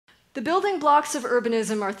The building blocks of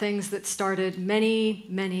urbanism are things that started many,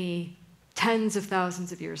 many tens of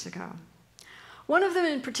thousands of years ago. One of them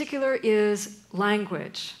in particular is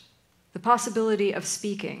language, the possibility of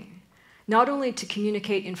speaking, not only to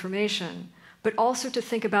communicate information, but also to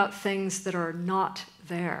think about things that are not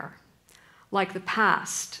there, like the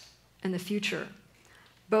past and the future,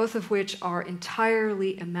 both of which are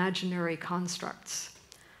entirely imaginary constructs,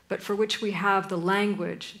 but for which we have the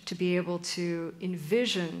language to be able to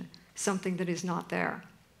envision something that is not there.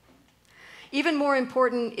 Even more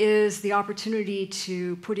important is the opportunity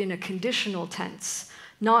to put in a conditional tense,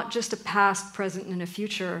 not just a past, present, and a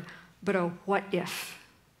future, but a what if.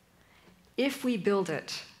 If we build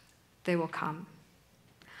it, they will come.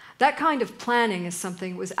 That kind of planning is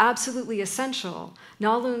something that was absolutely essential,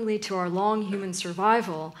 not only to our long human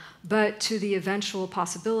survival, but to the eventual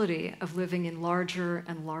possibility of living in larger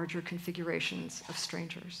and larger configurations of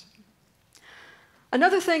strangers.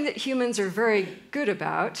 Another thing that humans are very good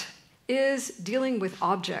about is dealing with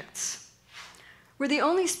objects. We're the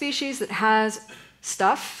only species that has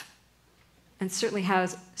stuff, and certainly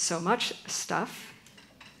has so much stuff,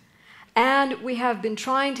 and we have been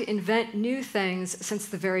trying to invent new things since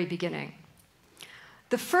the very beginning.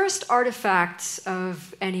 The first artifacts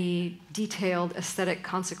of any detailed aesthetic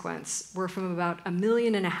consequence were from about 1.5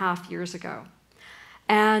 million years ago.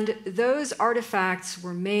 And those artifacts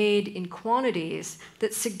were made in quantities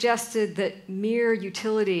that suggested that mere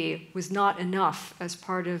utility was not enough as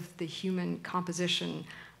part of the human composition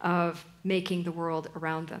of making the world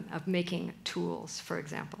around them, of making tools, for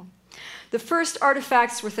example. The first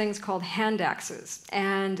artifacts were things called hand axes,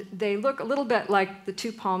 and they look a little bit like the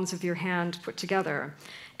two palms of your hand put together.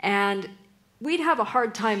 And we'd have a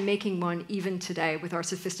hard time making one even today with our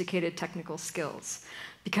sophisticated technical skills,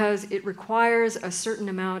 because it requires a certain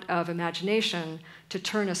amount of imagination to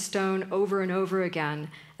turn a stone over and over again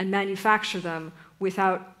and manufacture them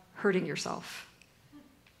without hurting yourself.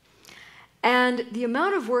 And the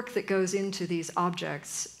amount of work that goes into these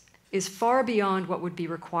objects is far beyond what would be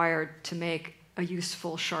required to make a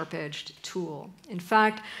useful, sharp-edged tool. In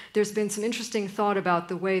fact, there's been some interesting thought about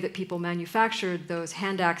the way that people manufactured those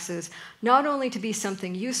hand axes, not only to be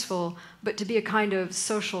something useful, but to be a kind of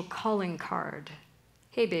social calling card.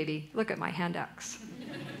 Hey, baby, look at my hand axe.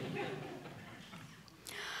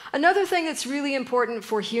 Another thing that's really important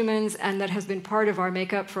for humans and that has been part of our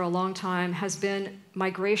makeup for a long time has been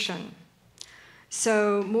migration.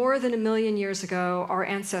 So more than 1 million years ago, our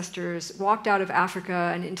ancestors walked out of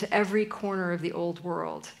Africa and into every corner of the old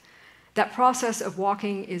world. That process of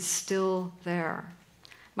walking is still there.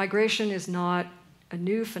 Migration is not a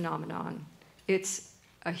new phenomenon. It's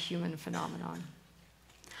a human phenomenon.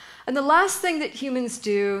 And the last thing that humans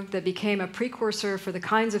do that became a precursor for the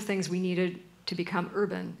kinds of things we needed to become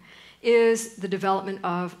urban is the development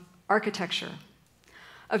of architecture,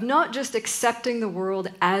 of not just accepting the world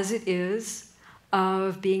as it is,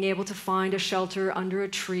 of being able to find a shelter under a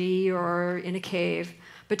tree or in a cave,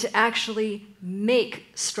 but to actually make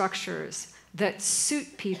structures that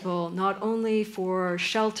suit people not only for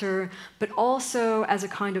shelter, but also as a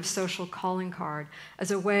kind of social calling card,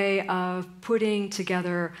 as a way of putting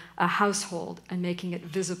together a household and making it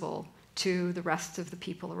visible to the rest of the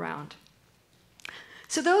people around.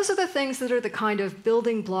 So those are the things that are the kind of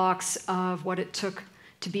building blocks of what it took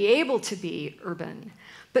to be able to be urban.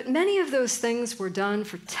 But many of those things were done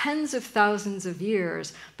for tens of thousands of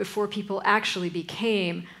years before people actually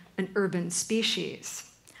became an urban species.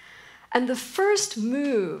 And the first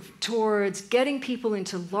move towards getting people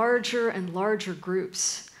into larger and larger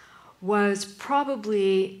groups was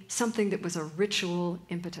probably something that was a ritual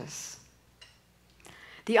impetus.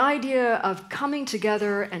 The idea of coming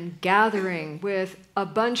together and gathering with a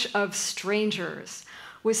bunch of strangers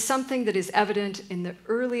was something that is evident in the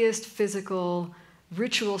earliest physical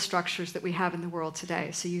ritual structures that we have in the world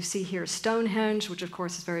today. So you see here Stonehenge, which of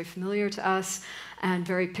course is very familiar to us and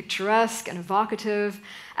very picturesque and evocative.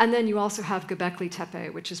 And then you also have Göbekli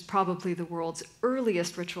Tepe, which is probably the world's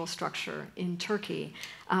earliest ritual structure in Turkey,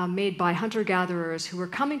 made by hunter-gatherers who were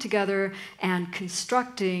coming together and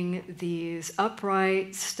constructing these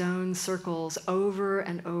upright stone circles over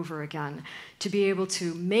and over again to be able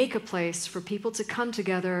to make a place for people to come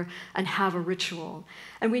together and have a ritual.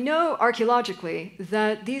 And we know archaeologically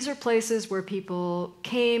that these are places where people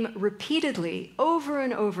came repeatedly over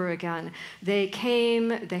and over again. They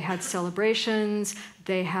came, they had celebrations,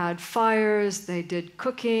 they had fires, they did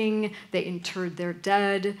cooking, they interred their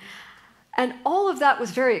dead. And all of that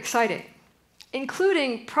was very exciting,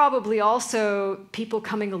 including probably also people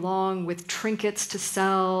coming along with trinkets to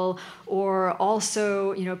sell, or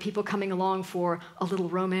also, people coming along for a little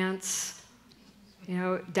romance.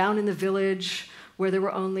 down in the village where there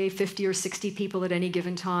were only 50 or 60 people at any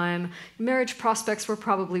given time, marriage prospects were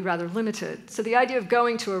probably rather limited. So the idea of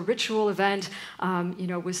going to a ritual event,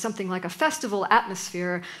 was something like a festival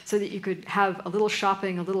atmosphere so that you could have a little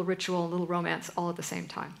shopping, a little ritual, a little romance all at the same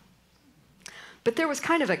time. But there was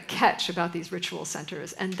kind of a catch about these ritual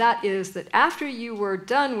centers, and that is that after you were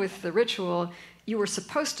done with the ritual, you were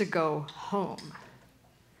supposed to go home.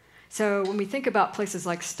 So when we think about places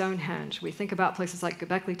like Stonehenge, we think about places like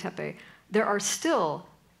Göbekli Tepe, there are still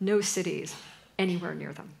no cities anywhere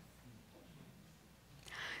near them.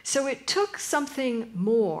 So it took something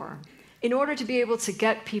more in order to be able to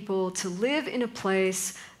get people to live in a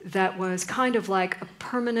place that was kind of like a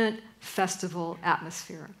permanent festival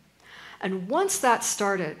atmosphere. And once that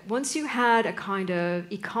started, once you had a kind of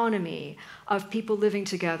economy of people living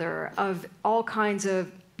together, of all kinds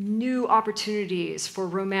of new opportunities for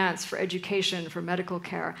romance, for education, for medical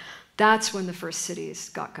care, that's when the first cities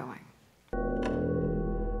got going.